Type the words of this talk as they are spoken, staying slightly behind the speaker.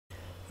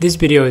This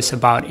video is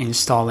about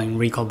installing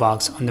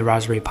Recalbox on the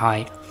Raspberry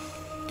Pi.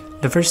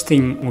 The first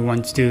thing we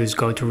want to do is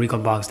go to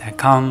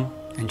recalbox.com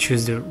and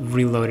choose the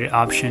reloaded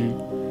option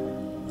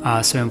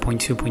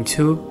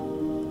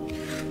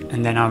 7.2.2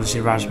 and then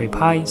obviously Raspberry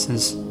Pi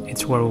since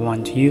it's where we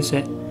want to use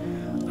it.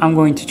 I'm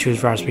going to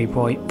choose Raspberry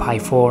Pi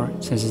 4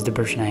 since it's the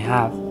version I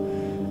have.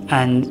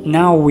 And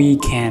now we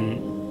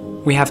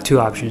have two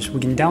options. We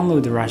can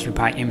download the Raspberry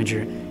Pi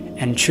imager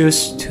and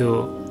choose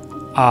to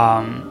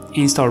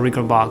install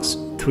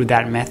Recalbox through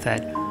that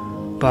method,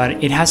 but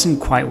it hasn't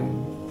quite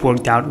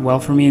worked out well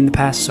for me in the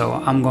past, so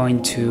I'm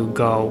going to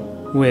go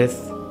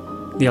with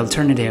the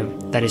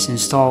alternative, that is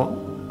install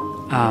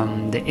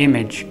the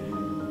image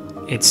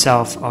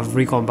itself of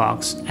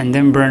Recalbox and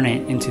then burn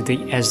it into the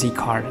SD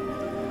card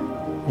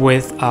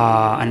with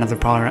another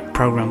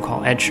program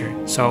called Etcher.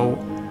 So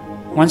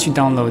once you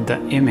download the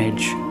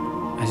image,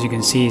 as you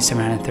can see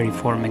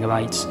 734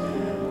 megabytes,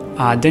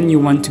 then you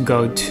want to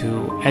go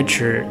to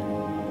Etcher,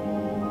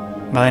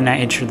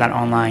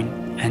 balena-etcher.online,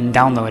 and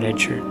download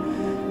Etcher.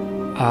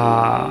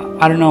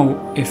 I don't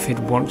know if it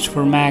works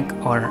for Mac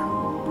or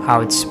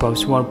how it's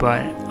supposed to work,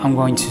 but I'm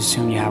going to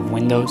assume you have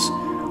Windows.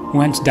 We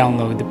want to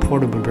download the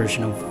portable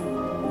version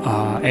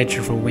of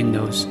Etcher for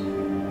Windows,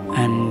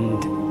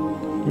 and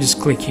just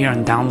click here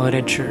on download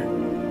Etcher.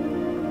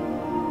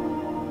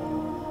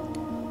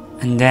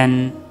 And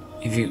then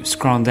if you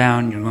scroll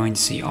down, you're going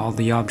to see all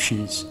the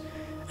options,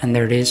 and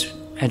there it is,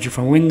 Etcher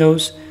for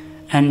Windows.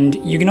 And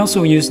you can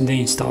also use the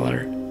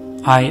installer.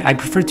 I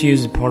prefer to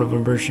use the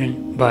portable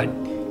version, but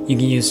you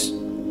can use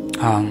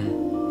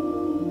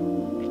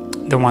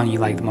the one you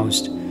like the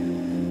most.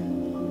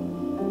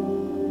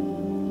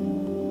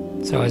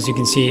 So as you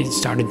can see, it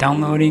started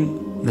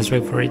downloading. Let's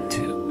wait for it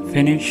to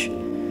finish.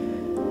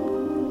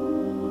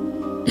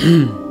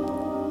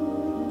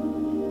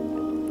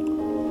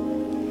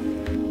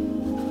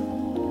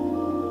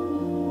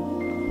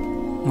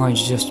 I'm going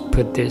to just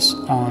put this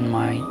on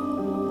my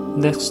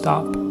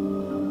desktop.